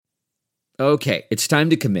Okay, it's time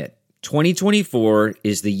to commit. 2024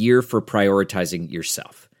 is the year for prioritizing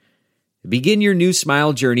yourself. Begin your new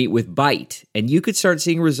smile journey with Byte, and you could start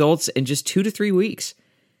seeing results in just 2 to 3 weeks.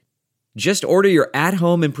 Just order your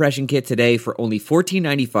at-home impression kit today for only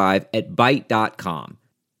 $14.95 at Byte.com.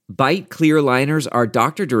 Byte clear liners are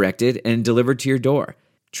doctor-directed and delivered to your door.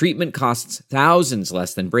 Treatment costs thousands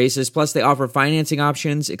less than braces, plus they offer financing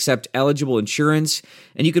options, accept eligible insurance,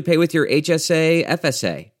 and you could pay with your HSA,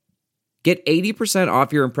 FSA. Get 80%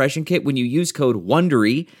 off your impression kit when you use code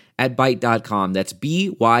WONDERY at Byte.com. That's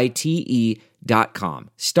BYTE.com.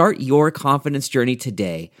 Start your confidence journey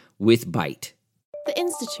today with Byte. The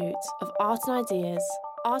Institute of Art and Ideas,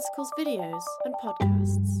 articles, videos, and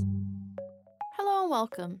podcasts. Hello and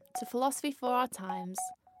welcome to Philosophy for Our Times,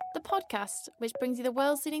 the podcast which brings you the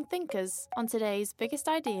world's leading thinkers on today's biggest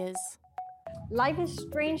ideas. Life is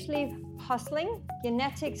strangely puzzling.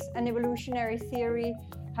 Genetics and evolutionary theory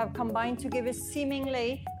have combined to give a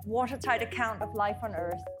seemingly watertight account of life on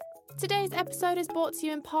Earth. Today's episode is brought to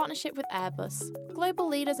you in partnership with Airbus, global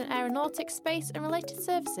leaders in aeronautics, space and related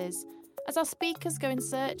services, as our speakers go in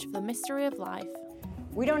search for the mystery of life.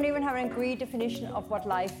 We don't even have an agreed definition of what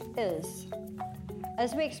life is.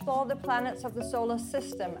 As we explore the planets of the solar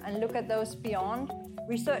system and look at those beyond,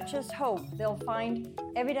 researchers hope they'll find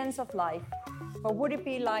evidence of life. But would it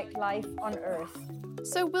be like life on Earth?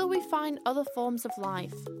 So will we find other forms of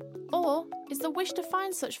life? Or is the wish to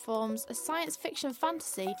find such forms a science fiction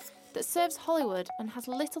fantasy that serves Hollywood and has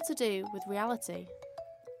little to do with reality?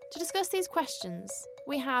 To discuss these questions,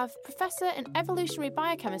 we have Professor in Evolutionary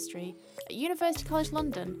Biochemistry at University College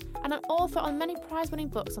London and an author on many prize-winning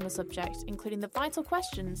books on the subject, including The Vital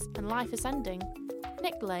Questions and Life Ascending,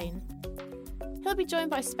 Nick Lane. He'll be joined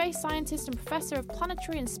by space scientist and Professor of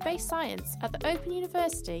Planetary and Space Science at the Open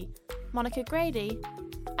University, Monica Grady,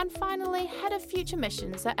 and finally, Head of Future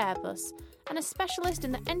Missions at Airbus and a specialist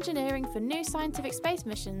in the engineering for new scientific space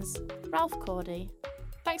missions, Ralph Cordey.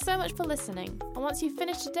 Thanks so much for listening, and once you've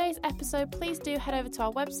finished today's episode, please do head over to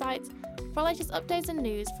our website for our latest updates and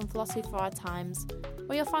news from Philosophy for Our Times,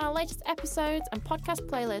 where you'll find our latest episodes and podcast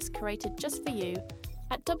playlists curated just for you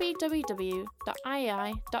at www.iei.tv.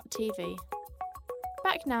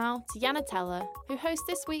 Back now to Jana Teller, who hosts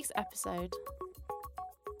this week's episode.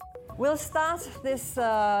 We'll start this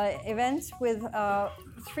event with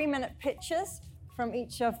 3-minute pitches from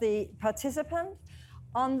each of the participants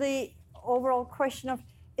on the overall question of,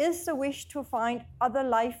 is the wish to find other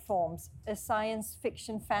life forms a science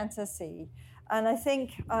fiction fantasy? And I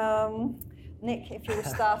think, Nick, if you would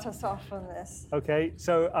start us off on this. Okay,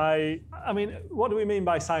 so I mean, what do we mean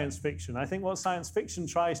by science fiction? I think what science fiction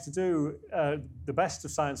tries to do, the best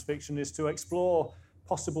of science fiction, is to explore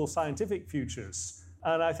possible scientific futures.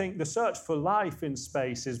 And I think the search for life in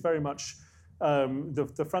space is very much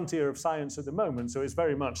the frontier of science at the moment. So it's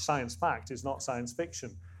very much science fact, it's not science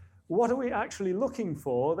fiction. What are we actually looking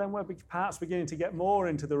for? Then we're perhaps beginning to get more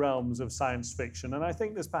into the realms of science fiction. And I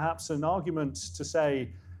think there's perhaps an argument to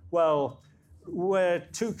say, well, we're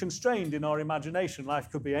too constrained in our imagination. Life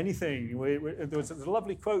could be anything. There was a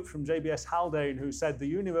lovely quote from J.B.S. Haldane, who said the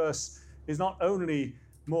universe is not only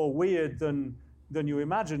more weird than you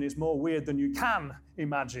imagine, it's more weird than you can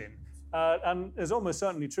imagine. And there's almost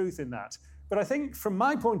certainly truth in that. But I think from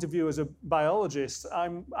my point of view as a biologist,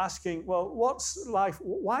 I'm asking, well, what's life?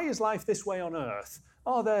 Why is life this way on Earth?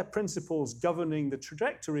 Are there principles governing the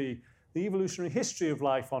trajectory, the evolutionary history of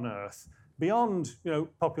life on Earth? Beyond,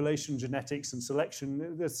 population genetics and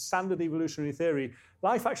selection, the standard evolutionary theory,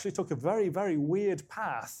 life actually took a very, very weird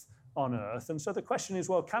path on Earth. And so the question is,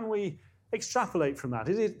 well, can we extrapolate from that?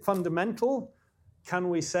 Is it fundamental? Can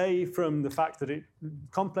we say from the fact that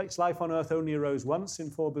complex life on Earth only arose once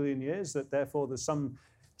in 4 billion years, that therefore there's some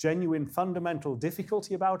genuine fundamental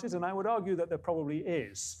difficulty about it? And I would argue that there probably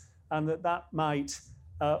is, and that might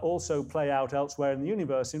also play out elsewhere in the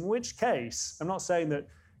universe, in which case, I'm not saying that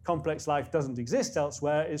complex life doesn't exist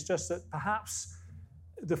elsewhere, it's just that perhaps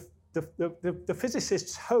the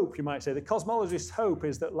physicist's hope, you might say, the cosmologist's hope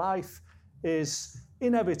is that life is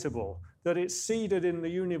inevitable, that it's seeded in the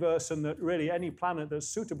universe, and that really any planet that's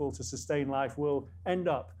suitable to sustain life will end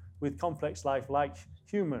up with complex life like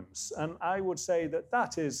humans. And I would say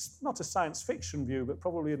that is not a science fiction view, but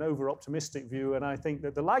probably an over-optimistic view. And I think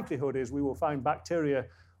that the likelihood is we will find bacteria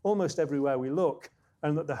almost everywhere we look,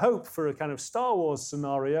 and that the hope for a kind of Star Wars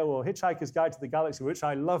scenario or Hitchhiker's Guide to the Galaxy, which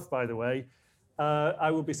I love, by the way, I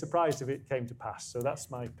would be surprised if it came to pass. So that's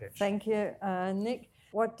my pitch. Thank you, Nick.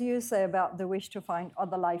 What do you say about the wish to find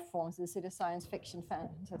other life forms? Is it a science fiction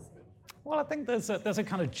fantasy? Well, I think there's a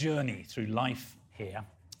kind of journey through life here.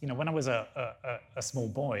 When I was a small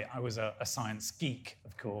boy, I was a science geek,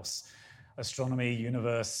 of course. astronomy,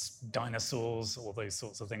 universe, dinosaurs, all those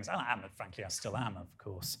sorts of things. And frankly, I still am, of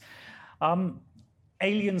course.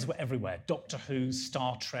 Aliens were everywhere. Doctor Who,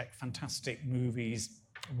 Star Trek, fantastic movies,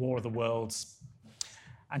 War of the Worlds.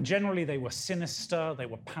 And generally, they were sinister, they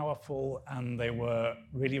were powerful, and they were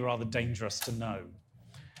really rather dangerous to know.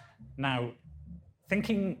 Now,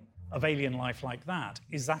 thinking of alien life like that,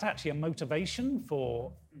 is that actually a motivation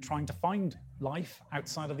for trying to find life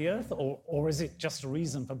outside of the Earth, or is it just a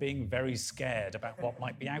reason for being very scared about what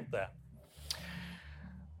might be out there?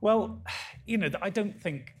 Well, I don't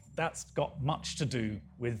think that's got much to do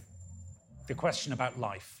with the question about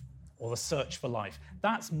life or the search for life.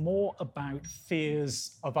 That's more about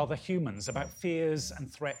fears of other humans, about fears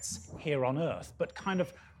and threats here on Earth, but kind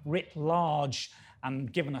of writ large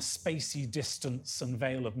and given a spacey distance and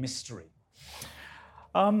veil of mystery.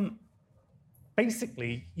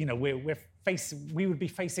 Basically, we would be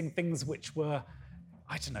facing things which were,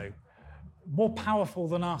 I don't know, more powerful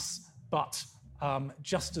than us, but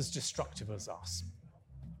just as destructive as us.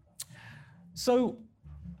 So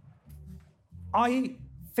I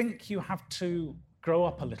think you have to grow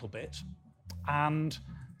up a little bit and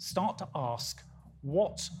start to ask,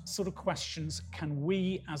 what sort of questions can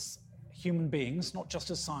we as human beings, not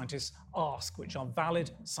just as scientists, ask, which are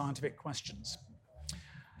valid scientific questions?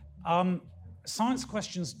 Science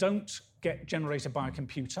questions don't get generated by a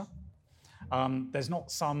computer. There's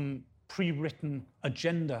not some pre-written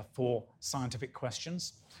agenda for scientific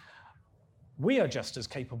questions. We are just as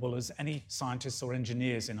capable as any scientists or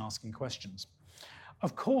engineers in asking questions.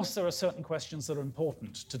 Of course, there are certain questions that are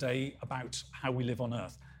important today about how we live on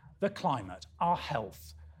Earth. The climate, our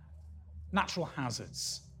health, natural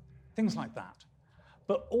hazards, things like that.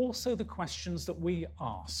 But also the questions that we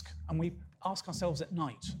ask, and we ask ourselves at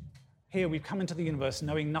night. Here, we've come into the universe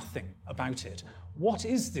knowing nothing about it. What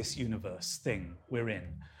is this universe thing we're in?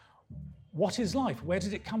 What is life? Where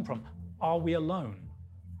did it come from? Are we alone?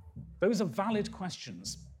 Those are valid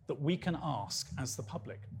questions that we can ask as the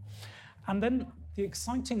public. And then the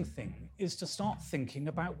exciting thing is to start thinking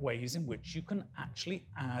about ways in which you can actually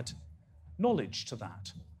add knowledge to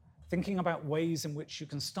that. Thinking about ways in which you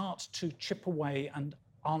can start to chip away and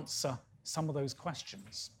answer some of those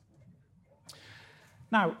questions.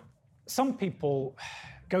 Now, some people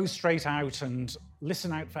go straight out and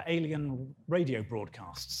listen out for alien radio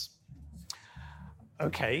broadcasts.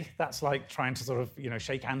 Okay, that's like trying to sort of,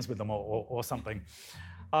 shake hands with them or something.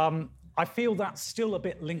 I feel that's still a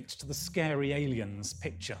bit linked to the scary aliens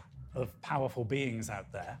picture of powerful beings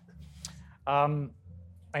out there.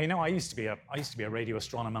 I used to be a radio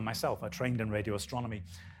astronomer myself. I trained in radio astronomy,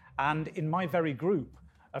 and in my very group,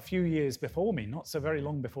 a few years before me, not so very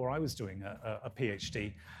long before I was doing a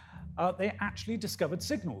PhD, they actually discovered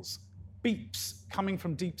signals, beeps coming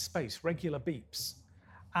from deep space, regular beeps,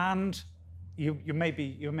 and you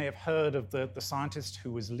may have heard of the scientist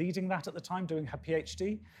who was leading that at the time, doing her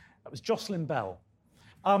PhD. That was Jocelyn Bell.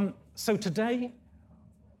 So today,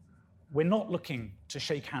 we're not looking to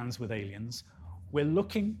shake hands with aliens. We're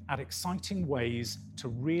looking at exciting ways to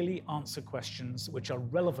really answer questions which are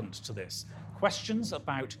relevant to this. Questions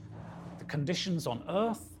about the conditions on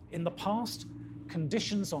Earth in the past,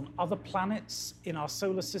 conditions on other planets in our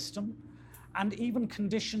solar system, and even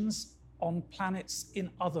conditions on planets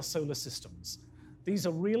in other solar systems. These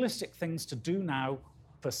are realistic things to do now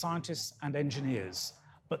for scientists and engineers,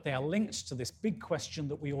 but they are linked to this big question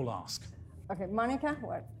that we all ask. Okay, Monica,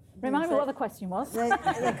 what? Remind me what the question was.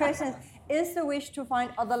 The question is the wish to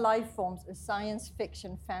find other life forms a science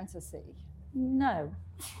fiction fantasy? No.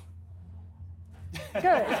 Good.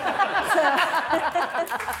 Okay. No,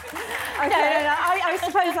 I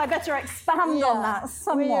suppose I better expand on that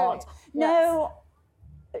somewhat. No,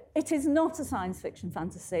 it is not a science fiction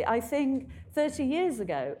fantasy. I think 30 years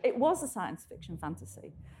ago, it was a science fiction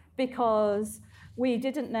fantasy because we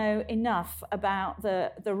didn't know enough about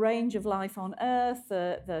the range of life on Earth,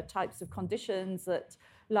 the types of conditions that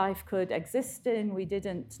life could exist in. We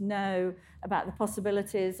didn't know about the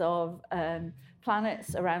possibilities of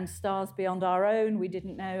planets around stars beyond our own. We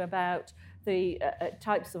didn't know about the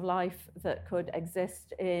types of life that could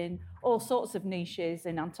exist in all sorts of niches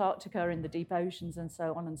in Antarctica, in the deep oceans, and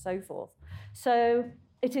so on and so forth. So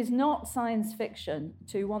it is not science fiction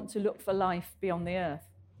to want to look for life beyond the Earth.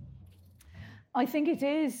 I think it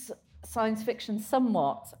is science fiction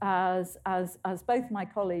somewhat, as both my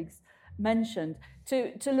colleagues mentioned,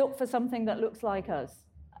 to look for something that looks like us.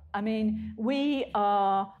 I mean, we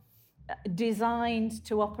are designed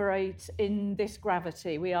to operate in this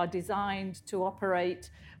gravity. We are designed to operate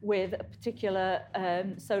with a particular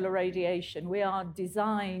solar radiation. We are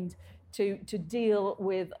designed to deal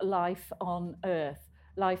with life on Earth.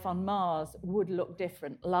 life on Mars would look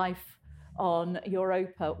different. Life on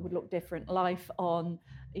Europa would look different. Life on,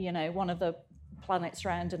 one of the planets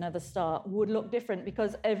around another star would look different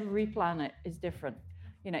because every planet is different.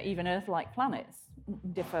 Even Earth-like planets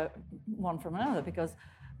differ one from another because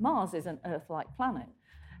Mars is an Earth-like planet.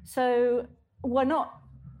 So we're not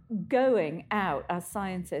going out as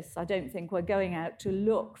scientists, I don't think we're going out to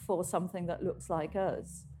look for something that looks like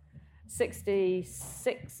us.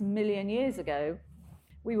 66 million years ago,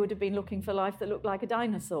 we would have been looking for life that looked like a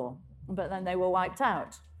dinosaur, but then they were wiped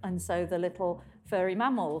out. And so the little furry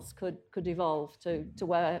mammals could evolve to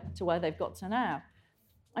where they've got to now.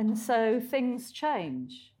 And so things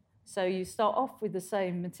change. So you start off with the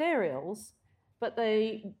same materials, but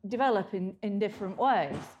they develop in different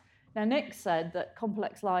ways. Now, Nick said that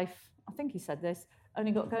complex life, I think he said this,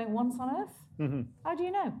 only got going once on Earth. Mm-hmm. How do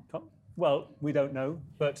you know? Well, we don't know,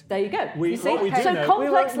 but there you go. We do know.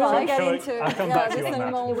 Complex life. I'll come back to you on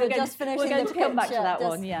that. We're just finishing We're going to come back to that just,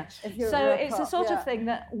 one, yeah. So it's the sort of thing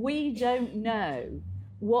that we don't know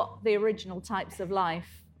what the original types of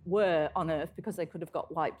life were on Earth because they could have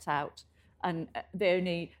got wiped out, and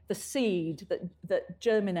the seed that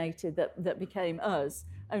germinated that became us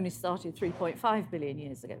only started 3.5 billion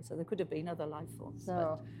years ago. So there could have been other life forms.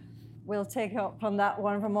 So we'll take up on that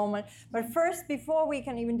one for a moment. But first, before we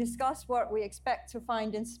can even discuss what we expect to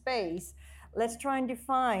find in space, let's try and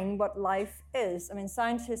define what life is. I mean,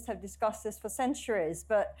 scientists have discussed this for centuries,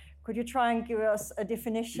 but could you try and give us a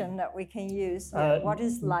definition that we can use? What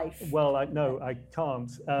is life? Well, no, I can't.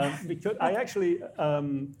 Because I actually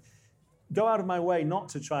go out of my way not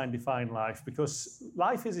to try and define life, because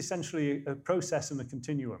life is essentially a process and a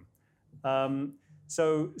continuum.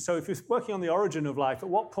 So if you're working on the origin of life, at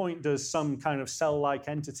what point does some kind of cell-like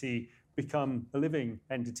entity become a living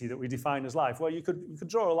entity that we define as life? Well, you could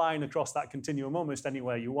draw a line across that continuum almost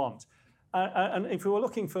anywhere you want. And if we were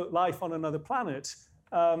looking for life on another planet,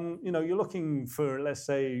 you're looking for, let's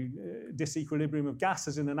say, disequilibrium of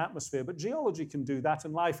gases in an atmosphere, but geology can do that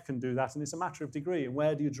and life can do that, and it's a matter of degree, and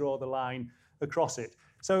where do you draw the line across it?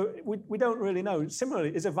 So we don't really know.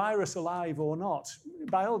 Similarly, is a virus alive or not?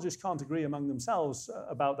 Biologists can't agree among themselves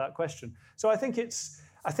about that question. So I think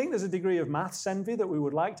there's a degree of maths envy that we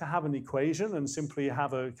would like to have an equation and simply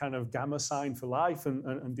have a kind of gamma sign for life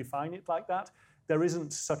and define it like that. There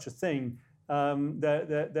isn't such a thing.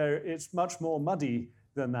 It's much more muddy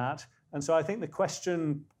than that. And so I think the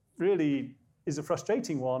question really is a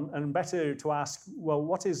frustrating one, and better to ask, well,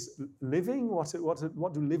 what is living?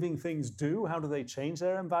 What do living things do? How do they change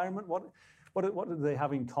their environment? What do they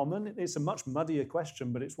have in common? It's a much muddier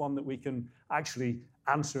question, but it's one that we can actually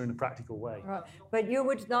answer in a practical way. Right. But you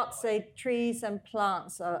would not say trees and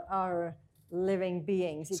plants are living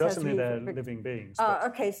beings. Certainly they're living beings.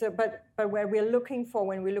 Okay, so but where we're looking for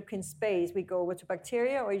when we look in space, we go over to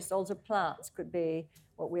bacteria, or it's also plants could be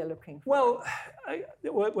what we're looking for? Well,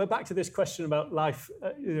 we're back to this question about life.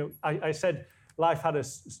 I said life had a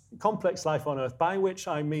complex life on Earth, by which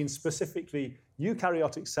I mean specifically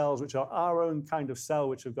eukaryotic cells, which are our own kind of cell,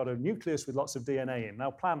 which have got a nucleus with lots of DNA in.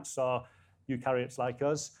 Now, plants are eukaryotes like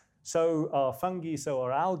us. So are fungi, so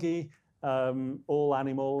are algae, all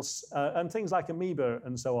animals, and things like amoeba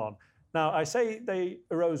and so on. Now, I say they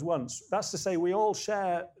arose once. That's to say we all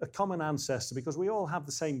share a common ancestor because we all have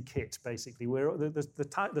the same kit, basically.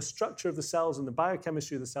 The structure of the cells and the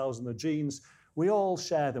biochemistry of the cells and the genes, we all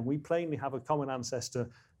share them. We plainly have a common ancestor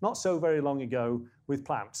not so very long ago with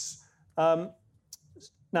plants.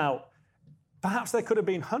 Now, perhaps there could have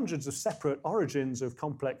been hundreds of separate origins of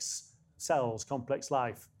complex cells, complex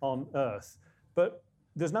life on Earth, but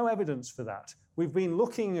there's no evidence for that. We've been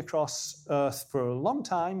looking across Earth for a long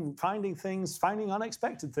time, finding things, finding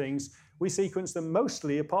unexpected things. We sequence them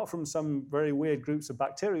mostly, apart from some very weird groups of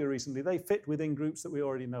bacteria recently, they fit within groups that we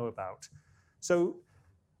already know about. So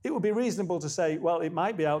it would be reasonable to say, well, it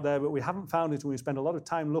might be out there, but we haven't found it and we spend a lot of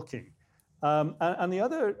time looking. And the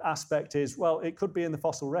other aspect is, well, it could be in the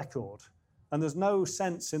fossil record. And there's no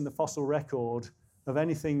sense in the fossil record of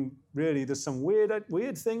anything really. There's some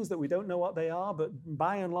weird things that we don't know what they are, but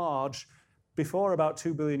by and large, before about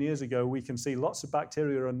 2 billion years ago, we can see lots of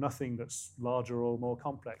bacteria and nothing that's larger or more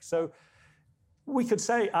complex. So we could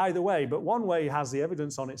say either way, but one way has the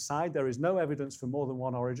evidence on its side. There is no evidence for more than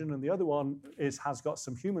one origin, and the other one has got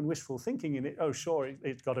some human wishful thinking in it. Oh, sure,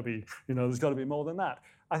 it's got to be, there's got to be more than that.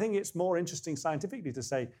 I think it's more interesting scientifically to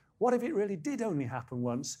say, what if it really did only happen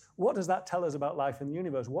once? What does that tell us about life in the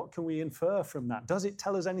universe? What can we infer from that? Does it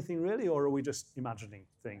tell us anything really, or are we just imagining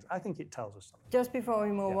things? I think it tells us something. Just before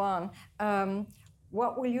we move on,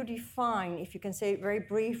 what will you define, if you can say it very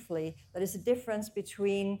briefly, that is the difference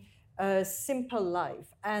between a simple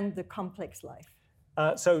life and the complex life?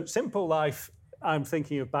 So simple life, I'm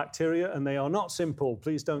thinking of bacteria, and they are not simple.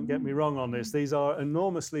 Please don't get me wrong on this. These are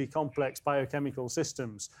enormously complex biochemical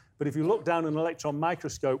systems. But if you look down an electron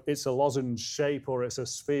microscope, it's a lozenge shape or it's a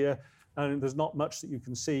sphere, and there's not much that you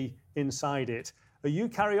can see inside it. A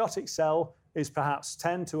eukaryotic cell is perhaps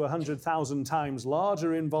 10 to 100,000 times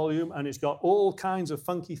larger in volume, and it's got all kinds of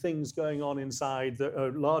funky things going on inside that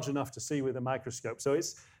are large enough to see with a microscope. So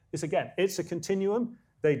it's a continuum.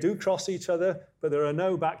 They do cross each other, but there are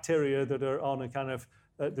no bacteria that are on a kind of,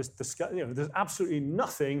 there's absolutely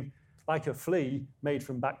nothing like a flea made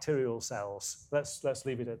from bacterial cells. Let's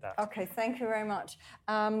leave it at that. Okay, thank you very much.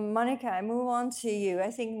 Monica, I move on to you.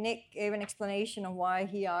 I think Nick gave an explanation of why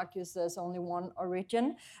he argues there's only one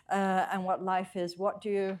origin and what life is. What do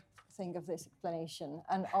you think of this explanation?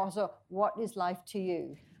 And also, what is life to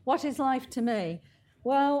you? What is life to me?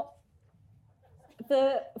 Well,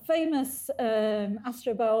 the famous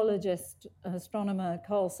astrobiologist, astronomer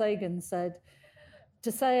Carl Sagan said,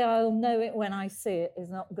 to say I'll know it when I see it is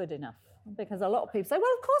not good enough. Because a lot of people say,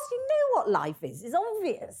 well, of course you know what life is. It's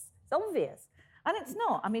obvious. It's obvious. And it's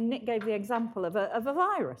not. I mean, Nick gave the example of a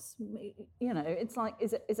virus. You know, it's like,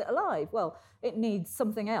 is it alive? Well, it needs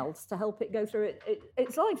something else to help it go through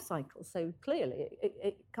its life cycle. So clearly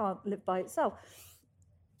it can't live by itself.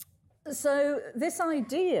 So this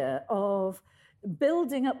idea of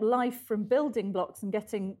building up life from building blocks and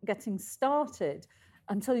getting started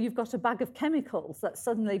until you've got a bag of chemicals that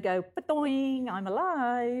suddenly go, ba-doing, I'm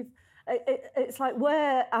alive. It's like,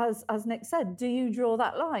 where, as Nick said, do you draw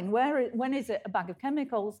that line? When is it a bag of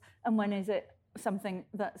chemicals and when is it something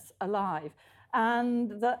that's alive?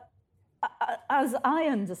 And that, as I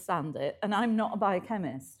understand it, and I'm not a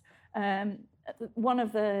biochemist, one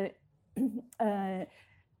of the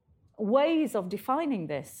ways of defining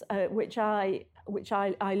this, which I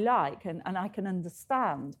like and I can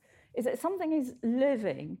understand, is that something is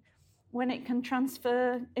living when it can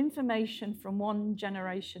transfer information from one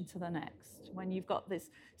generation to the next. When you've got this,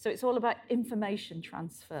 so it's all about information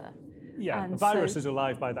transfer. Yeah, and the virus is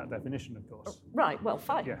alive by that definition, of course. Right. Well,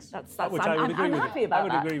 fine. Yes. That's which I would agree I'm with. happy about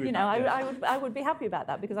that. I would agree with you know, that. Yes. I would be happy about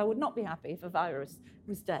that, because I would not be happy if a virus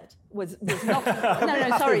was dead. Was not.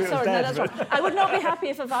 No, sorry. No, that's wrong. I would not be happy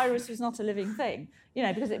if a virus was not a living thing. You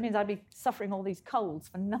know, because it means I'd be suffering all these colds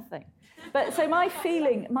for nothing. But so my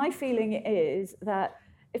feeling is that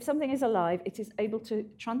if something is alive, it is able to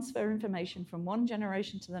transfer information from one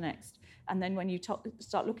generation to the next. And then when you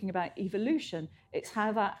start looking about evolution, it's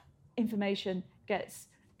how that information gets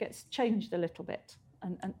changed a little bit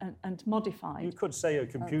and modified. You could say a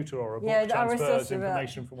computer or a book transfers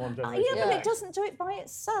information from one generation. But it doesn't do it by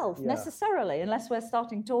itself necessarily, unless we're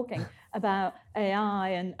starting talking about AI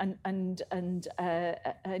and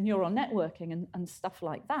neural networking and stuff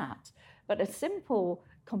like that. But a simple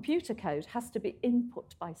computer code has to be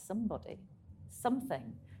input by something.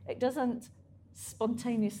 It doesn't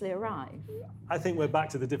spontaneously arrive. I think we're back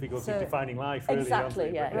to the difficulty of defining life, really.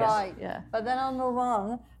 Exactly, yeah. Right. Yeah. But then I'll move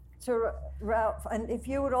on to Ralph, and if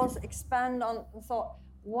you would also expand on the thought,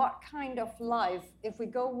 what kind of life, if we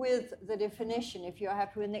go with the definition, if you're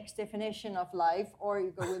happy with Nick's definition of life, or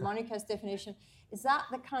you go with Monica's definition, is that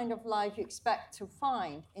the kind of life you expect to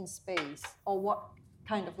find in space, or what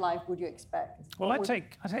kind of life would you expect? Well, I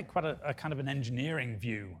take quite a kind of an engineering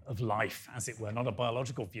view of life, as it were, not a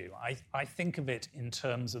biological view. I think of it in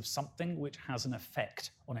terms of something which has an effect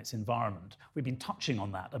on its environment. We've been touching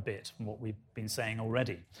on that a bit from what we've been saying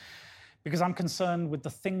already, because I'm concerned with the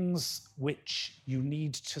things which you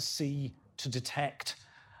need to see to detect.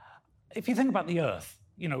 If you think about the Earth,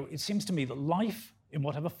 you know, it seems to me that life, in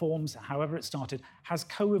whatever forms, however it started, has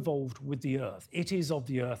co-evolved with the Earth. It is of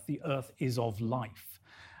the Earth is of life.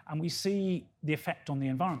 And we see the effect on the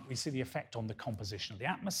environment. We see the effect on the composition of the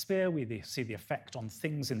atmosphere. We see the effect on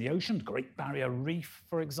things in the ocean, the Great Barrier Reef,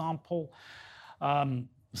 for example, the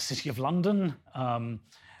City of London,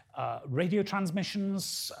 radio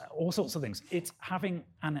transmissions, all sorts of things. It's having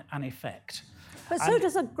an effect. But so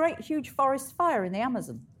does a great, huge forest fire in the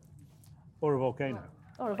Amazon. Or a volcano.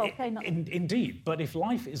 Or a volcano. Indeed, but if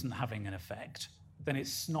life isn't having an effect, then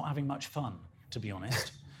it's not having much fun, to be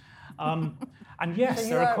honest. And yes, so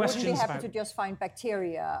there are questions about... about... to just find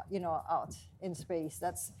bacteria, out in space.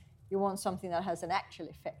 You want something that has an actual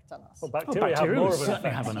effect on us. Well, bacteria have more of an certainly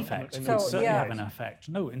effect. have an effect. So, certainly have an effect.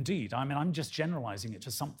 No, indeed. I mean, I'm just generalising it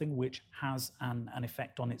to something which has an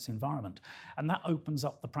effect on its environment. And that opens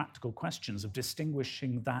up the practical questions of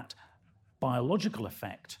distinguishing that biological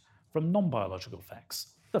effect from non-biological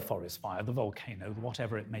effects, the forest fire, the volcano,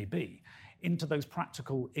 whatever it may be, into those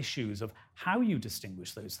practical issues of how you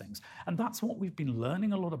distinguish those things. And that's what we've been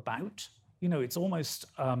learning a lot about. You know, it's almost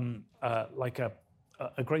like a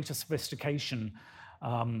a greater sophistication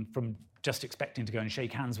from just expecting to go and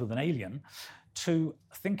shake hands with an alien to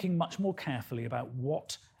thinking much more carefully about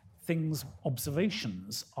what things,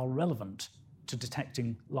 observations are relevant to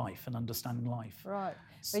detecting life and understanding life. Right.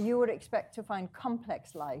 But you would expect to find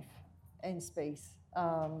complex life in space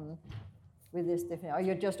with this definition? Are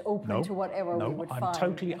you just open to whatever we would find? No, I'm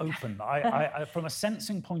totally open. I, from a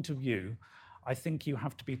sensing point of view, I think you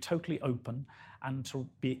have to be totally open and to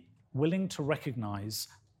be willing to recognize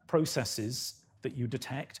processes that you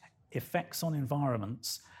detect, effects on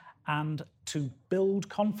environments, and to build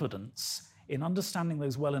confidence in understanding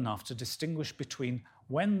those well enough to distinguish between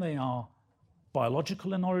when they are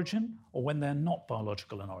biological in origin or when they're not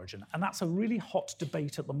biological in origin. And that's a really hot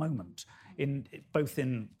debate at the moment, both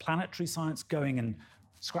in planetary science, going and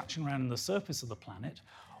scratching around on the surface of the planet,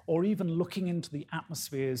 or even looking into the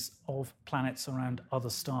atmospheres of planets around other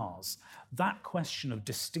stars. That question of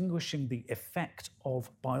distinguishing the effect of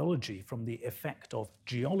biology from the effect of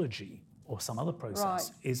geology or some other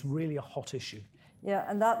process is really a hot issue. Yeah,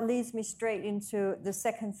 and that leads me straight into the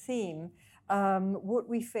second theme. Would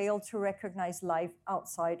we fail to recognize life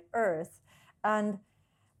outside Earth? And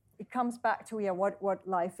it comes back to what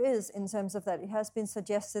life is, in terms of that it has been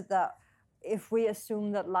suggested that if we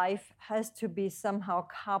assume that life has to be somehow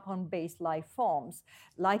carbon-based life forms,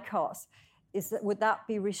 like us, would that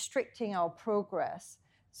be restricting our progress?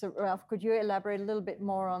 So, Ralph, could you elaborate a little bit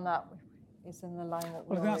more on that? Is in the line what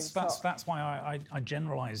we that's why I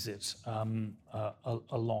generalize it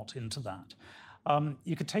a lot into that.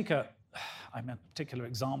 You could take a particular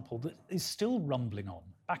example that is still rumbling on.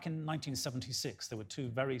 Back in 1976, there were two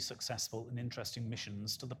very successful and interesting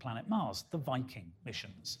missions to the planet Mars, the Viking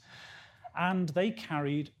missions. And they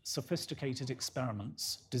carried sophisticated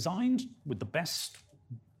experiments designed with the best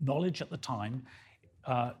knowledge at the time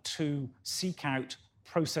to seek out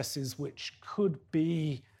processes which could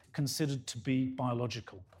be considered to be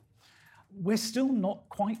biological. We're still not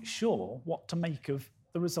quite sure what to make of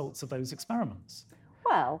the results of those experiments.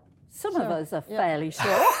 Well, some of us are fairly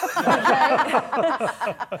sure.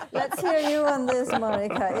 Okay. Let's hear you on this,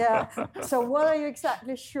 Monica. Yeah. So what are you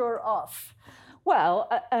exactly sure of? Well,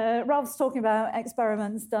 Ralph's talking about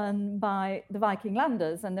experiments done by the Viking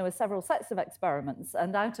landers, and there were several sets of experiments.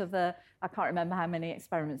 And out of I can't remember how many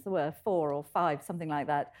experiments there were, 4 or 5, something like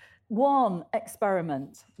that. One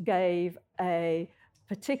experiment gave a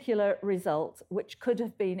particular result which could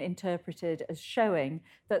have been interpreted as showing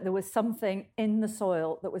that there was something in the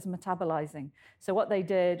soil that was metabolizing. So what they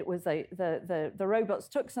did was the robots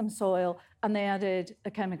took some soil and they added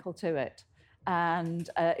a chemical to it, and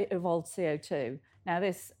it evolved CO2. Now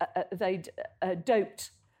this, they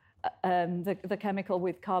doped the chemical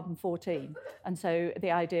with carbon-14, and so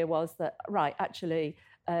the idea was that, right, actually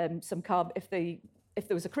some carbon, if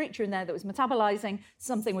there was a creature in there that was metabolizing,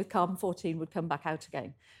 something with carbon-14 would come back out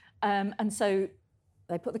again. And so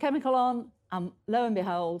they put the chemical on, and lo and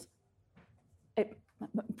behold, it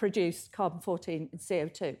produced carbon-14 and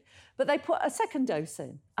CO2. But they put a second dose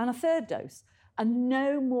in and a third dose, and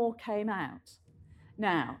no more came out.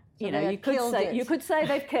 Now, So you could say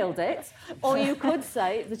they've killed it, or you could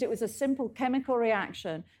say that it was a simple chemical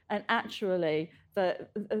reaction, and actually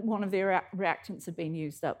one of the reactants had been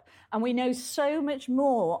used up. And we know so much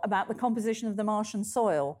more about the composition of the Martian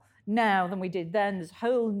soil now than we did then. There's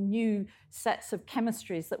whole new sets of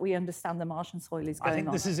chemistries that we understand the Martian soil is going on. I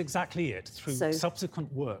think this is exactly it. Through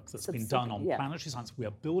subsequent work that's been done on planetary science, we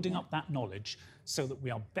are building up that knowledge so that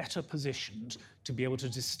we are better positioned to be able to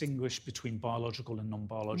distinguish between biological and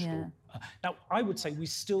non-biological. Now, I would say we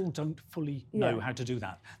still don't fully know how to do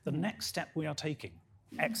that. The next step we are taking,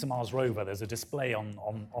 ExoMars rover, there's a display on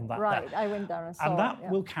that. Right, I went there and saw and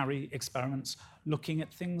that will carry experiments looking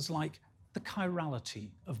at things like the chirality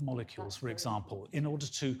of molecules, for example, in order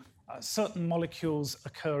to certain molecules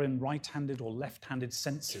occur in right-handed or left-handed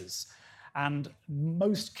senses, and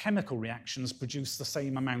most chemical reactions produce the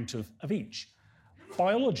same amount of each.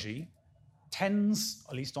 Biology tends,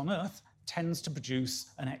 at least on Earth, tends to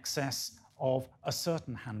produce an excess of a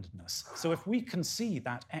certain handedness. So if we can see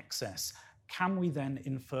that excess, can we then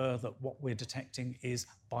infer that what we're detecting is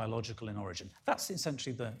biological in origin? That's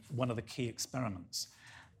essentially one of the key experiments.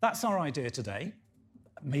 That's our idea today.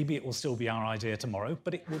 Maybe it will still be our idea tomorrow,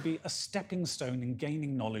 but it will be a stepping stone in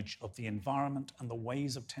gaining knowledge of the environment and the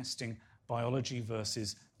ways of testing biology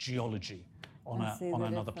versus geology on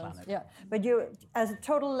another planet. Yeah, but you, as a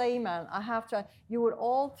total layman, you would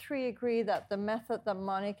all three agree that the method that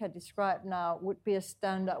Monica described now would be a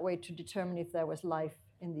standard way to determine if there was life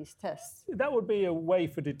in these tests? That would be a way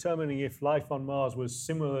for determining if life on Mars was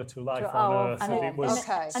similar to life To on our Earth, form. and it was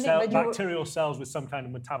Okay. bacterial cells with some kind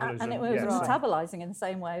of metabolism. And it was yes. metabolizing in the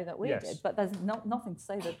same way that we Yes. did, but there's nothing to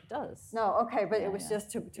say that it does. No, okay, but it was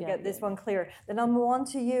just to get this one clear. Then I'll move on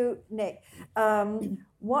to you, Nick.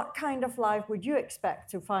 What kind of life would you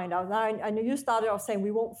expect to find out? Now, I know you started off saying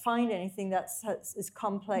we won't find anything that's as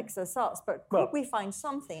complex as us, but could we find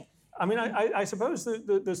something? I mean, I suppose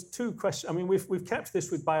there's two questions. I mean, we've kept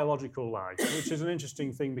this with biological life, which is an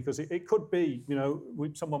interesting thing because it could be,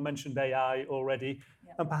 someone mentioned AI already,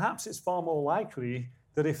 and perhaps it's far more likely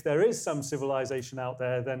that if there is some civilization out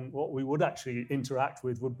there, then what we would actually interact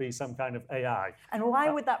with would be some kind of AI. And why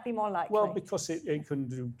would that be more likely? Well, because it can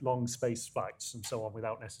do long space flights and so on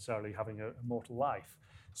without necessarily having a mortal life.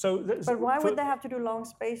 But why would they have to do long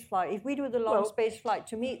space flight? If we do the long space flight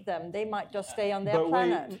to meet them, they might just stay on their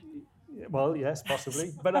planet. Well, yes,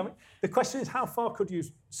 possibly. But I mean, the question is, how far could you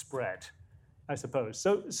spread, I suppose?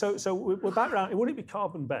 So we're back around. Would it be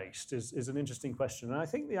carbon-based is an interesting question. And I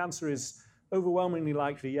think the answer is overwhelmingly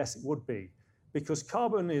likely, yes, it would be. Because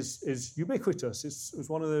carbon is ubiquitous. It's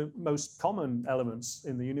one of the most common elements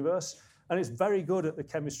in the universe. And it's very good at the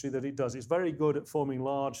chemistry that it does. It's very good at forming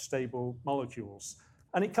large, stable molecules.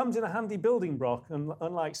 And it comes in a handy building block, and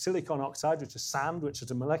unlike silicon oxide, which is sand, which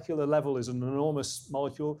at a molecular level is an enormous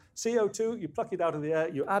molecule, CO2, you pluck it out of the air,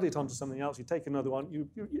 you add it onto something else, you take another one,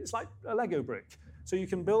 it's like a Lego brick. So you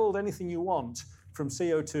can build anything you want from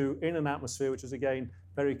CO2 in an atmosphere, which is, again,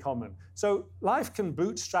 very common. So life can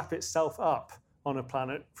bootstrap itself up on a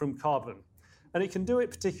planet from carbon. And it can do it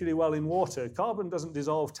particularly well in water. Carbon doesn't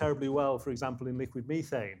dissolve terribly well, for example, in liquid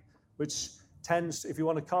methane, which tends, if you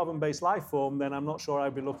want a carbon-based life form, then I'm not sure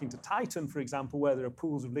I'd be looking to Titan, for example, where there are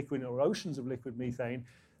pools of liquid or oceans of liquid methane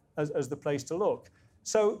as the place to look.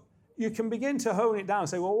 So you can begin to hone it down and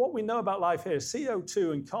say, well, what we know about life here,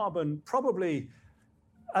 CO2 and carbon probably,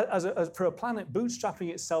 as for a planet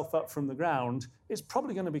bootstrapping itself up from the ground, it's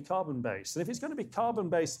probably going to be carbon-based. And if it's going to be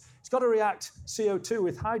carbon-based, it's got to react CO2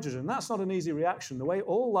 with hydrogen. That's not an easy reaction. The way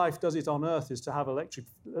all life does it on Earth is to have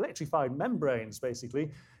electrified membranes,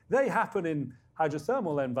 basically. They happen in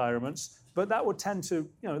hydrothermal environments, but that would tend to,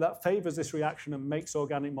 that favors this reaction and makes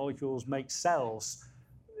organic molecules make cells.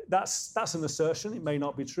 That's an assertion. It may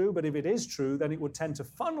not be true, but if it is true, then it would tend to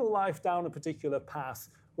funnel life down a particular path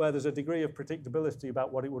where there's a degree of predictability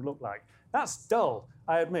about what it would look like. That's dull,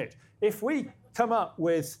 I admit. If we come up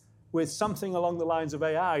with something along the lines of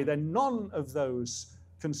AI, then none of those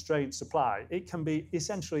constraints apply. It can be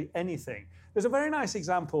essentially anything. There's a very nice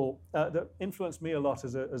example that influenced me a lot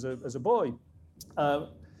as a boy.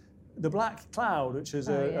 The Black Cloud, which is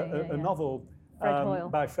a novel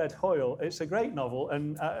by Fred Hoyle. It's a great novel,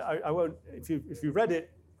 and I won't. If you've read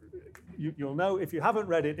it, you'll know. If you haven't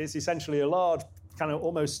read it, it's essentially a large, kind of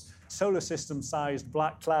almost solar system-sized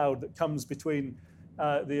black cloud that comes between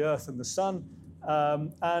the Earth and the Sun,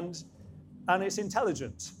 and it's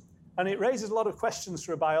intelligent. And it raises a lot of questions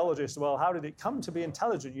for a biologist. Well, how did it come to be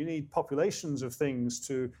intelligent? You need populations of things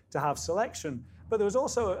to have selection. But there was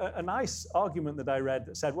also a nice argument that I read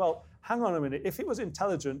that said, well, hang on a minute. If it was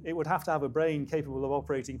intelligent, it would have to have a brain capable of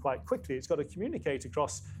operating quite quickly. It's got to communicate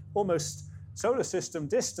across almost solar system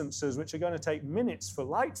distances, which are going to take minutes for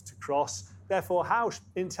light to cross. Therefore, how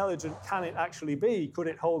intelligent can it actually be? Could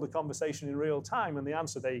it hold a conversation in real time? And the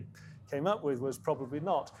answer they came up with was probably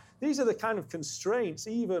not. These are the kind of constraints,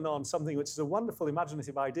 even on something which is a wonderful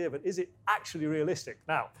imaginative idea, but is it actually realistic?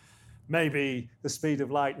 Now, maybe the speed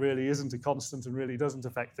of light really isn't a constant and really doesn't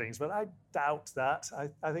affect things, but I doubt that.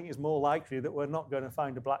 I think it's more likely that we're not going to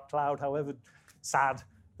find a black cloud, however sad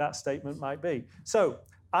that statement might be. So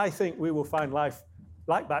I think we will find life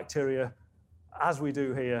like bacteria, as we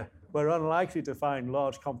do here. We're unlikely to find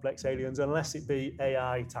large, complex aliens unless it be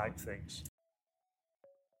AI-type things.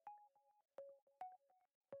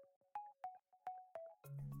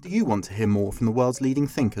 Do you want to hear more from the world's leading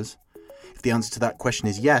thinkers? If the answer to that question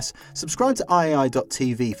is yes, subscribe to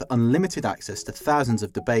iai.tv for unlimited access to thousands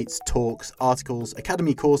of debates, talks, articles,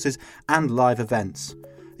 academy courses, and live events.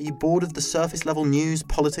 Are you bored of the surface level news,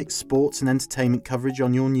 politics, sports, and entertainment coverage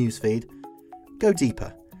on your newsfeed? Go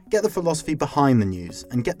deeper. Get the philosophy behind the news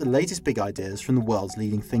and get the latest big ideas from the world's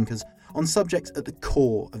leading thinkers on subjects at the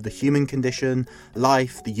core of the human condition,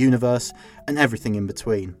 life, the universe, and everything in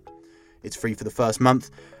between. It's free for the first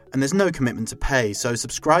month, and there's no commitment to pay, so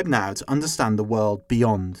subscribe now to understand the world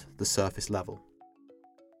beyond the surface level.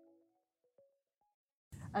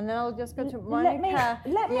 And then I'll just go to Monica.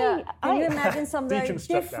 Can you imagine some very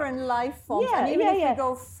different life forms? And even if you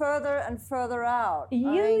go further and further out.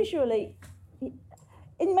 Usually,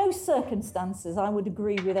 in most circumstances, I would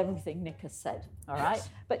agree with everything Nick has said, all right? Yes.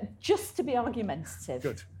 But just to be argumentative,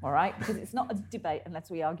 Good. all right? Because it's not a debate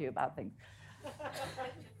unless we argue about things.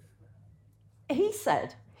 Nick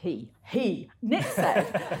said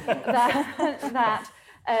that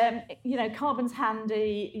carbon's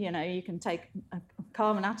handy, you can take a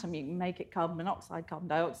carbon atom, you can make it carbon monoxide, carbon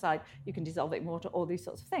dioxide, you can dissolve it in water, all these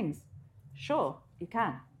sorts of things. Sure, you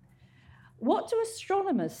can. What do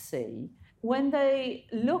astronomers see when they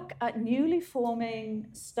look at newly forming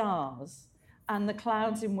stars and the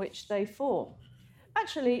clouds in which they form?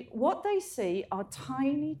 Actually, what they see are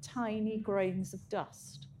tiny, tiny grains of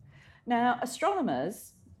dust. Now,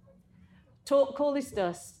 astronomers call this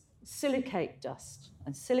dust silicate dust.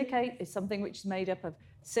 And silicate is something which is made up of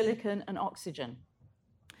silicon and oxygen.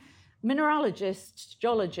 Mineralogists,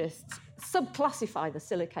 geologists subclassify the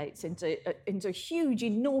silicates into huge,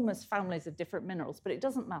 enormous families of different minerals, but it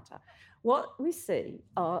doesn't matter. What we see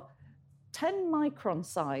are 10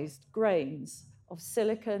 micron-sized grains of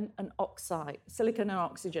silicon and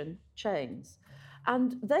oxygen chains.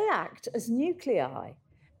 And they act as nuclei,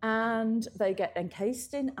 and they get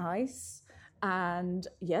encased in ice, and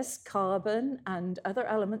yes, carbon and other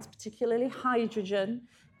elements, particularly hydrogen,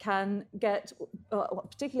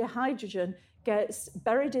 particularly hydrogen gets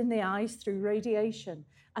buried in the ice through radiation.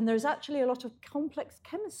 And there's actually a lot of complex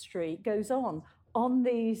chemistry goes on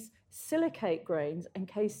these silicate grains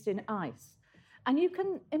encased in ice. And you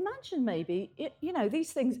can imagine maybe,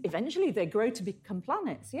 these things, eventually they grow to become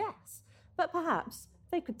planets, yes, but perhaps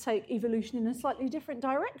they could take evolution in a slightly different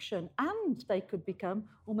direction, and they could become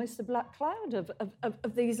almost a black cloud of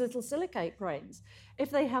these little silicate grains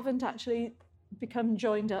if they haven't actually become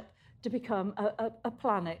joined up to become a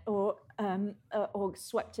planet or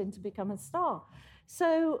swept in to become a star.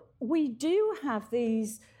 So we do have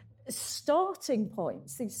these starting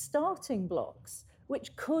points, these starting blocks,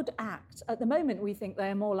 which could act. At the moment, we think they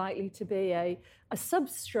are more likely to be a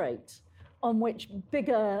substrate on which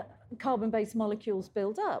bigger carbon-based molecules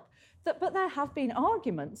build up. But there have been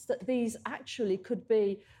arguments that these actually could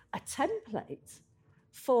be a template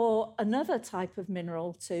for another type of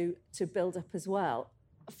mineral to build up as well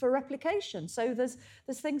for replication. So there's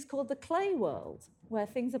things called the clay world, where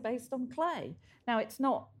things are based on clay. Now, it's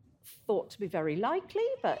not thought to be very likely,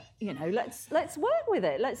 but let's work with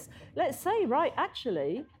it. Let's say, right,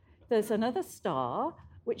 actually, there's another star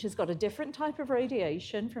which has got a different type of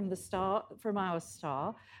radiation from our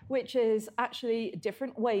star, which is actually a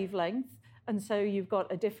different wavelength, and so you've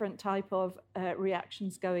got a different type of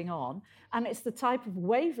reactions going on, and it's the type of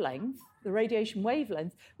wavelength, the radiation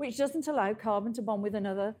wavelength, which doesn't allow carbon to bond with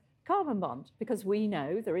another carbon bond, because we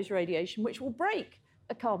know there is radiation which will break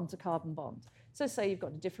a carbon-to-carbon bond. So say you've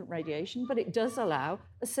got a different radiation, but it does allow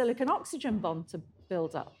a silicon-oxygen bond to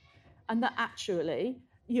build up, and that actually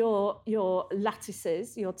your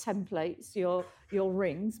lattices, your templates, your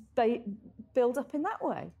rings build up in that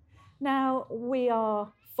way. Now, we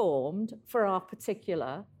are formed for our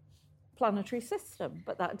particular planetary system,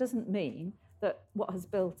 but that doesn't mean that what has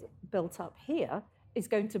built up here is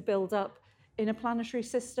going to build up in a planetary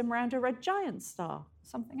system around a red giant star,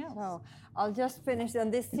 something else. So I'll just finish on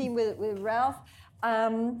this theme with Ralph.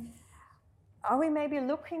 Are we maybe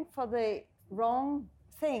looking for the wrong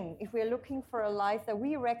thing if we're looking for a life that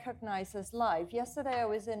we recognize as life? Yesterday I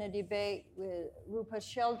was in a debate with Rupert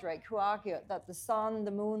Sheldrake, who argued that the sun,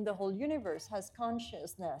 the moon, the whole universe has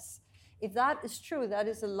consciousness. If that is true, that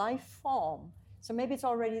is a life form. So maybe it's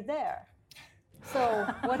already there. So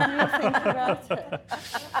what do you think about it?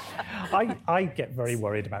 I get very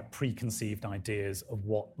worried about preconceived ideas of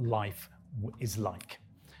what life is like.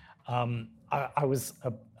 I was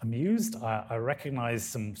amused. I recognized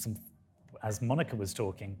some, as Monica was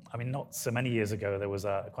talking, I mean, not so many years ago, there was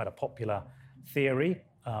quite a popular theory.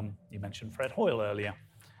 You mentioned Fred Hoyle earlier.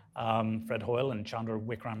 Fred Hoyle and Chandra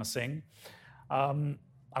Wickramasinghe.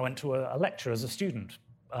 I went to a lecture as a student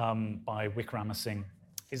by Wickramasinghe.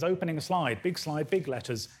 His opening slide, big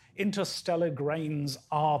letters, interstellar grains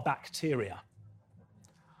are bacteria.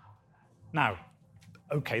 Now,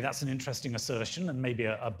 okay, that's an interesting assertion and maybe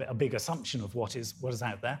a big assumption of what is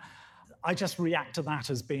out there. I just react to that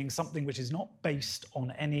as being something which is not based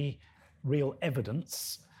on any real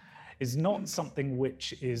evidence, is not something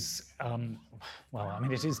which is,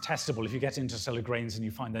 it is testable if you get interstellar grains and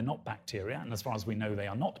you find they're not bacteria, and as far as we know, they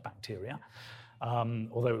are not bacteria.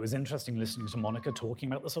 Although it was interesting listening to Monica talking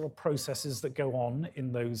about the sort of processes that go on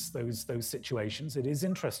in those situations. It is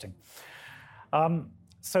interesting.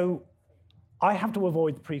 So I have to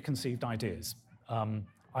avoid preconceived ideas.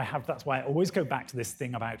 That's why I always go back to this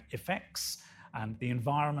thing about effects and the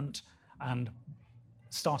environment and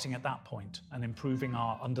starting at that point and improving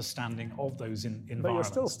our understanding of those environments. But you're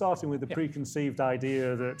still starting with the preconceived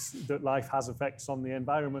idea that life has effects on the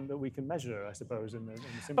environment that we can measure, I suppose, in the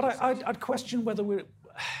simplest But sense. I'd question whether we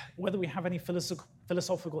have any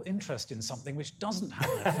philosophical interest in something which doesn't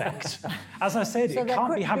have an effect. As I said, So it there can't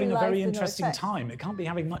could be be having a life very with no interesting effect. time. It can't be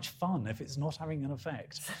having much fun if it's not having an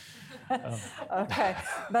effect. Okay,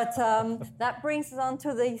 but that brings us on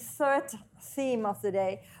to the third theme of the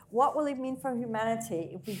day. What will it mean for humanity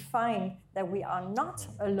if we find that we are not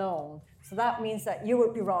alone? So that means that you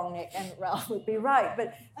would be wrong, Nick, and Ralph would be right.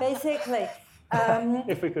 But basically,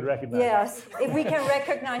 If we could recognise it. yes, if we can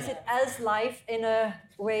recognize it as life in a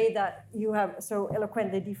way that you have so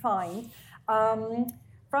eloquently defined.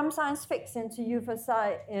 From science fiction to UFO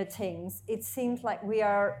sightings, it seems like we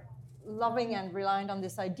are loving and reliant on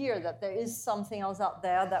this idea that there is something else out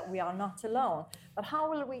there, that we are not alone. But how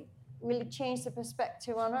will it change the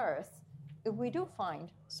perspective on Earth if we do find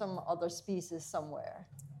some other species somewhere?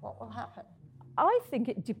 What will happen? I think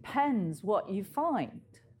it depends what you find,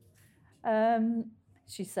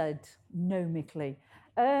 she said gnomically.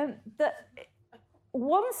 That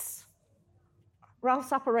once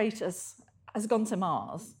Ralph's apparatus has gone to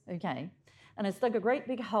Mars, okay, and has dug a great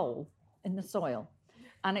big hole in the soil,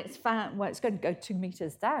 and it's found, well, it's going to go 2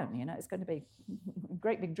 meters down, you know, it's going to be a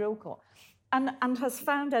great big drill core, and has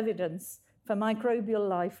found evidence for microbial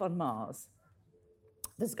life on Mars,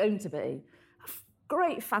 there's going to be a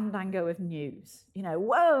great fandango of news. You know,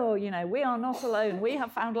 whoa, you know, we are not alone. We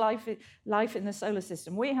have found life in the solar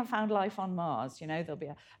system. We have found life on Mars. You know, there'll be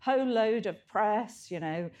a whole load of press, you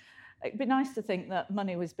know. It'd be nice to think that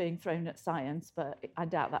money was being thrown at science, but I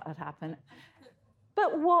doubt that would happen.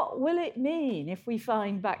 But what will it mean if we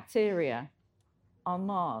find bacteria on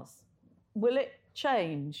Mars? Will it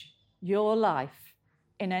change your life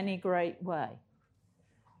in any great way?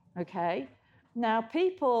 Okay? Now,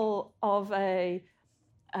 people of who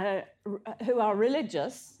are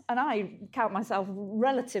religious, and I count myself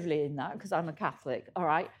relatively in that because I'm a Catholic, all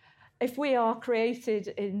right? If we are created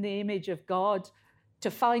in the image of God, to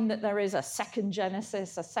find that there is a second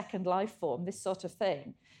Genesis, a second life form, this sort of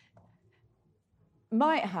thing,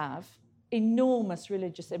 might have enormous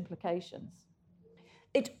religious implications.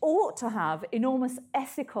 It ought to have enormous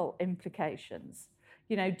ethical implications.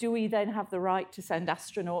 You know, do we then have the right to send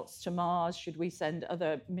astronauts to Mars? Should we send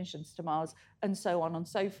other missions to Mars? And so on and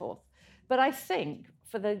so forth. But I think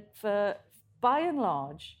by and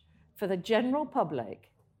large, for the general public,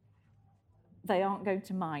 they aren't going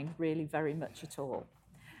to mind really very much at all.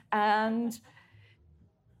 And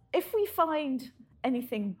if we find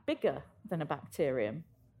anything bigger than a bacterium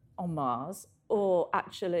on Mars, or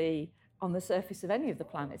actually on the surface of any of the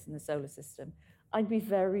planets in the solar system, I'd be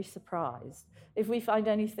very surprised if we find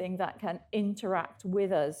anything that can interact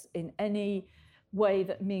with us in any way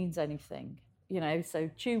that means anything. You know,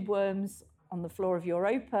 so tube worms on the floor of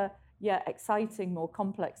Europa, yeah, exciting, more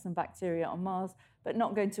complex than bacteria on Mars, but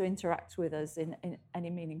not going to interact with us in any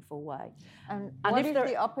meaningful way. And what if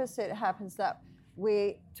the opposite happens, that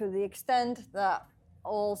we, to the extent that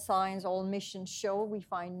all signs, all missions show, we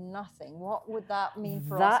find nothing? What would that mean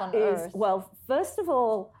for us on Earth? Well, first of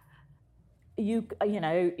all, you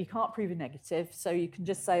can't prove a negative, so you can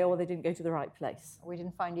just say, oh, they didn't go to the right place. We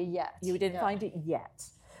didn't find it yet. You didn't find it yet.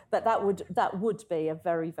 But that would be a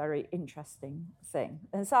very, very interesting thing.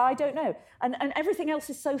 And so I don't know. And everything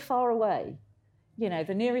else is so far away. You know,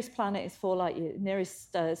 the nearest planet is 4 light years,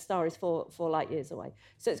 nearest star is 4 light years away.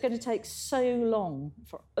 So it's going to take so long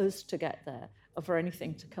for us to get there, or for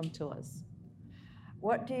anything to come to us.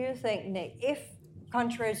 What do you think, Nick? If,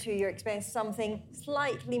 contrary to your experience, something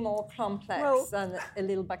slightly more complex than a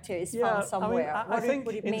little bacteria is found somewhere, I think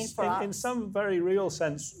would it mean for us? In some very real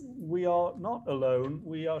sense, we are not alone.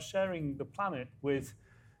 We are sharing the planet with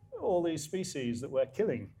all these species that we're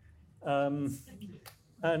killing.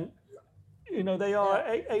 And you know, they are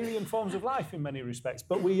alien forms of life in many respects,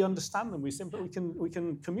 but we understand them. We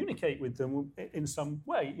can communicate with them in some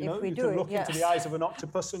way. You know, you can look into the eyes of an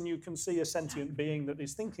octopus and you can see a sentient being that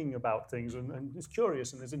is thinking about things and is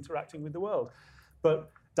curious and is interacting with the world,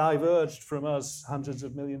 but diverged from us hundreds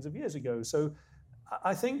of millions of years ago. So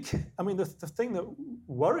I think, I mean, the thing that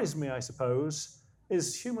worries me, I suppose,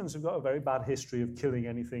 is humans have got a very bad history of killing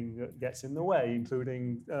anything that gets in the way,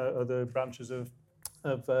 including other branches of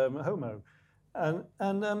Homo. And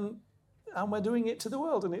and we're doing it to the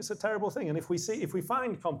world, and it's a terrible thing. And if we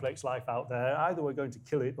find complex life out there, either we're going to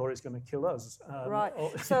kill it or it's going to kill us. Right.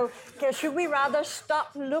 So should we rather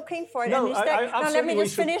stop looking for it No, and instead? Let me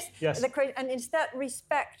just finish yes. the question, and instead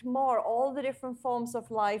respect more all the different forms of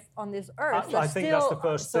life on this earth. I think that's the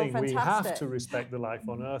first so thing. fantastic. We have to respect the life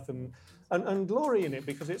on Earth and glory in it,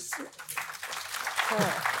 because it's.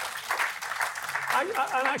 And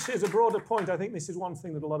actually, as a broader point, I think this is one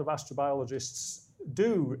thing that a lot of astrobiologists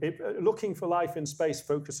do. Looking for life in space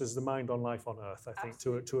focuses the mind on life on Earth, I think,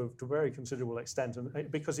 to a very considerable extent.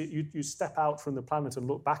 And because you step out from the planet and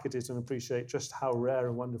look back at it and appreciate just how rare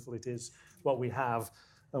and wonderful it is, what we have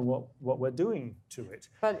and what we're doing to it.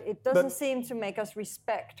 But it doesn't seem to make us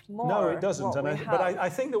respect more. No, it doesn't. But I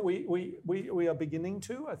think that we are beginning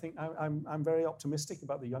to. I think I'm very optimistic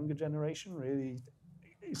about the younger generation really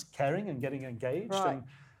is caring and getting engaged. Right. And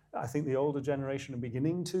I think the older generation are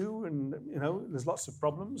beginning to, and there's lots of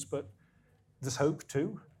problems, but there's hope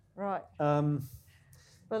too. Right.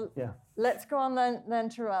 Well, yeah. Let's go on then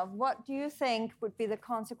to Ralph. What do you think would be the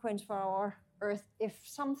consequence for our Earth if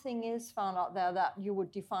something is found out there that you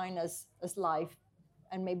would define as life,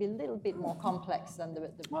 and maybe a little bit more complex than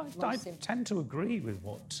the Well, I tend to agree with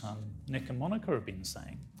what Nick and Monica have been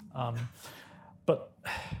saying, but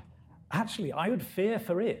actually, I would fear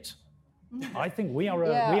for it. I think we are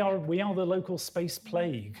the local space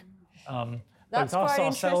plague. That's both us quite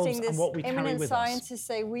ourselves interesting. and what we carry Eminent with scientists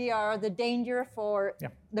say we are the danger for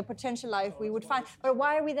the potential life we would find. But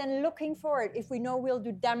why are we then looking for it if we know we'll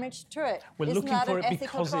do damage to it? We're Isn't looking that for an it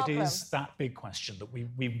ethical because problem? it is that big question that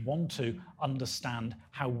we want to understand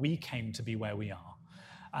how we came to be where we are.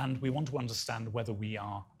 And we want to understand whether we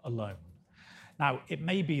are alone. Now, it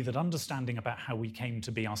may be that understanding about how we came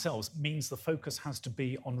to be ourselves means the focus has to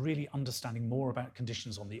be on really understanding more about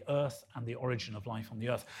conditions on the Earth and the origin of life on the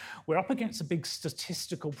Earth. We're up against a big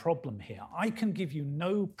statistical problem here. I can give you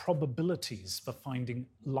no probabilities for finding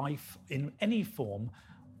life in any form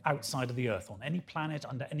outside of the Earth, on any planet,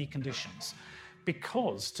 under any conditions,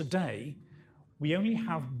 because today we only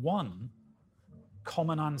have one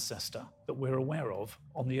common ancestor that we're aware of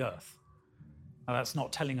on the Earth. Now, that's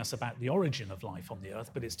not telling us about the origin of life on the Earth,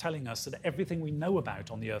 but it's telling us that everything we know about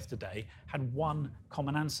on the Earth today had one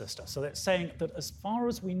common ancestor. So that's saying that as far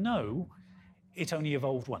as we know, it only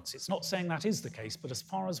evolved once. It's not saying that is the case, but as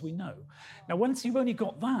far as we know. Now, once you've only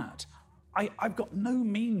got that, I've got no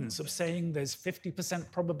means of saying there's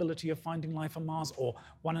 50% probability of finding life on Mars, or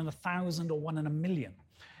 1 in 1,000 or 1 in 1,000,000.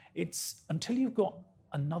 It's until you've got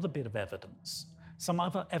another bit of evidence, some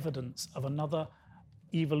other evidence of another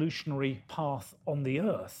evolutionary path on the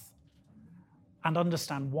Earth, and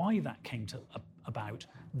understand why that came about,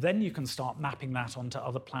 then you can start mapping that onto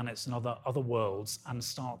other planets and other worlds and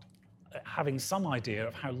start having some idea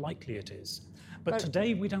of how likely it is. But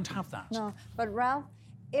today we don't have that. No, but Ralph,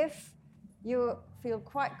 if you feel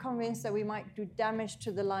quite convinced that we might do damage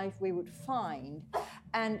to the life we would find,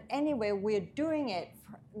 and anyway we're doing it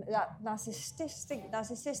for that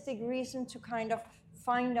narcissistic reason to kind of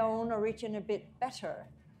find our own origin a bit better,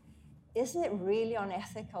 isn't it really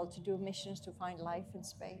unethical to do missions to find life in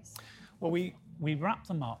space? Well, we wrap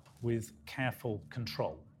them up with careful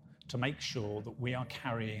control to make sure that we are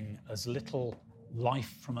carrying as little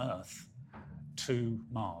life from Earth to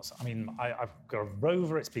Mars. I mean, I've got a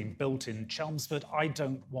rover, it's been built in Chelmsford. I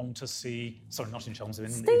don't want to see, sorry, not in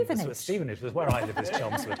Chelmsford, Stevenage, where I live is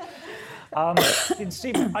Chelmsford. In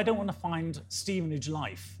Stevenage, I don't want to find Stevenage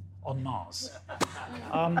life on Mars.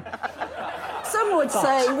 Some would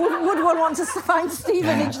say, would one want to find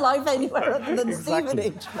Stevenage life anywhere other than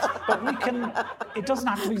Stevenage? But it doesn't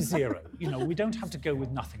have to be zero. We don't have to go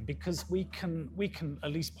with nothing, because we can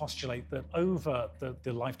at least postulate that over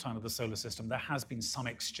the lifetime of the solar system, there has been some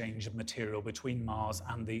exchange of material between Mars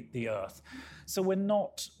and the Earth. So we're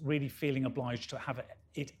not really feeling obliged to have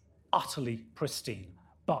it utterly pristine.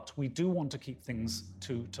 But we do want to keep things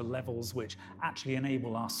to levels which actually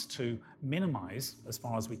enable us to minimize, as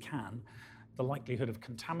far as we can, the likelihood of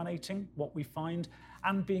contaminating what we find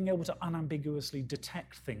and being able to unambiguously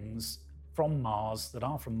detect things from Mars that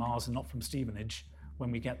are from Mars and not from Stevenage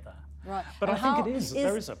when we get there. Right. But and I think it is.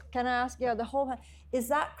 There is a... Can I ask, the whole... Is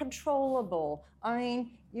that controllable? I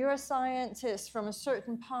mean, you're a scientist from a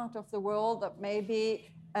certain part of the world that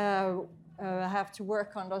maybe have to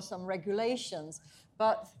work under some regulations.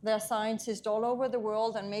 But there are scientists all over the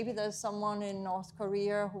world, and maybe there's someone in North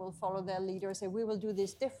Korea who will follow their leader and say, we will do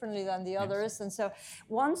this differently than the others. And so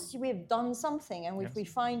once we've done something and if we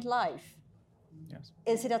find life,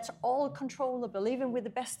 is it at all controllable, even with the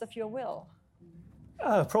best of your will?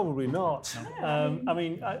 Probably not. I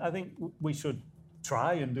mean, I think we should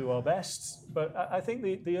try and do our best. But I think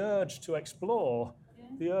the urge to explore,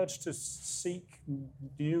 the urge to seek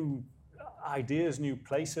new ideas, new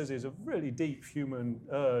places, is a really deep human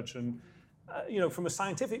urge. And from a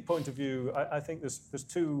scientific point of view, I think there's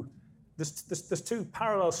two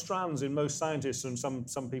parallel strands in most scientists, and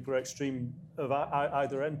some people are extreme of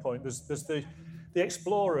either endpoint. There's the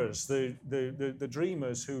explorers, the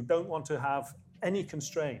dreamers who don't want to have any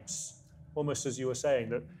constraints, almost as you were saying,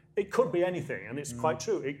 that it could be anything, and it's quite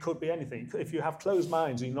true. It could be anything. If you have closed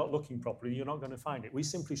minds and you're not looking properly, you're not going to find it. We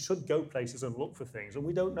simply should go places and look for things, and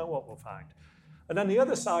we don't know what we'll find. And then the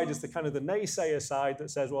other side is the kind of the naysayer side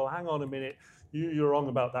that says, well, hang on a minute, you're wrong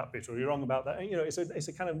about that bit, or you're wrong about that. And, it's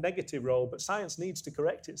a kind of negative role, but science needs to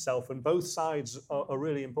correct itself, and both sides are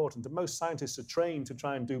really important. And most scientists are trained to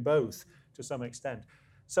try and do both to some extent.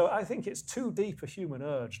 So I think it's too deep a human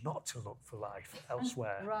urge not to look for life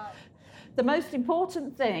elsewhere. Right. The most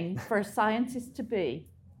important thing for a scientist to be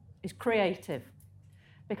is creative.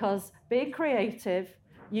 Because being creative,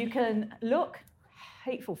 you can look,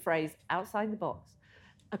 hateful phrase, outside the box.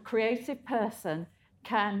 A creative person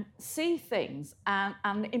can see things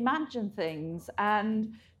and imagine things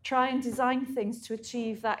and try and design things to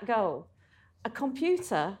achieve that goal. A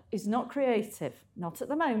computer is not creative, not at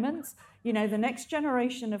the moment. The next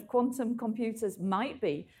generation of quantum computers might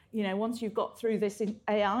be, once you've got through this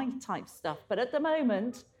AI type stuff. But at the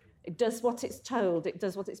moment, it does what it's told, it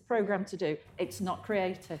does what it's programmed to do. It's not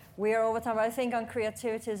creative. We are over time. I think on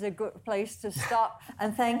creativity is a good place to stop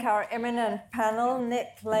and thank our eminent panel,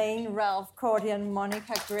 Nick Lane, Ralph Cordey, and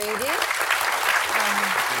Monica Grady.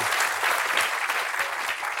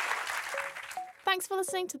 Thanks for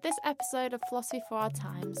listening to this episode of Philosophy for Our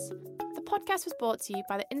Times. The podcast was brought to you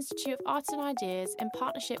by the Institute of Arts and Ideas in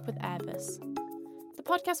partnership with Airbus. The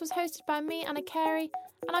podcast was hosted by me, Anna Carey,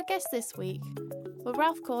 and our guests this week were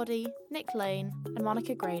Ralph Cordey, Nick Lane, and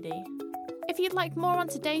Monica Grady. If you'd like more on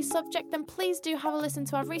today's subject, then please do have a listen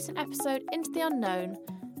to our recent episode, Into the Unknown,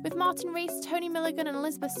 with Martin Rees, Tony Milligan, and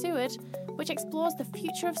Elizabeth Seward, which explores the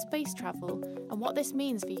future of space travel and what this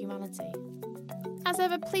means for humanity. As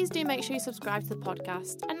ever, please do make sure you subscribe to the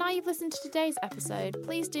podcast. And now you've listened to today's episode,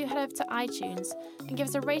 please do head over to iTunes and give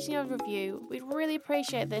us a rating or review. We'd really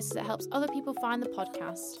appreciate this as it helps other people find the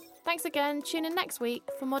podcast. Thanks again. Tune in next week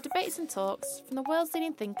for more debates and talks from the world's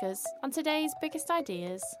leading thinkers on today's biggest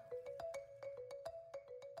ideas.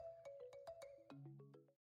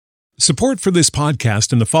 Support for this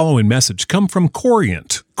podcast and the following message come from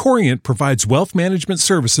Corient. Corient provides wealth management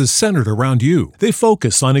services centered around you. They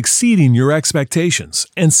focus on exceeding your expectations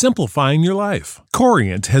and simplifying your life.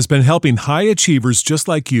 Corient has been helping high achievers just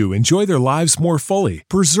like you enjoy their lives more fully,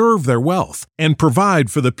 preserve their wealth, and provide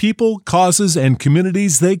for the people, causes, and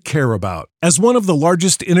communities they care about. As one of the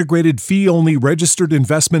largest integrated fee-only registered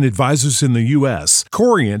investment advisors in the U.S.,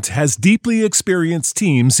 Corient has deeply experienced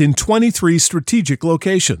teams in 23 strategic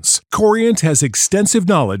locations. Corient has extensive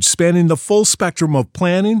knowledge spanning the full spectrum of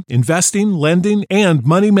planning, investing, lending, and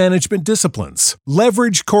money management disciplines.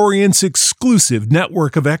 Leverage Corient's exclusive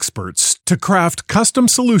network of experts to craft custom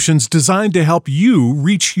solutions designed to help you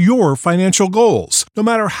reach your financial goals, no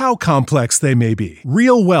matter how complex they may be.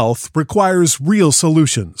 Real wealth requires real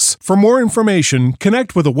solutions. For more information,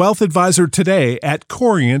 connect with a wealth advisor today at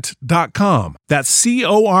Corient.com. That's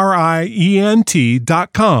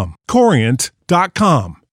Corient.com. Corient.com.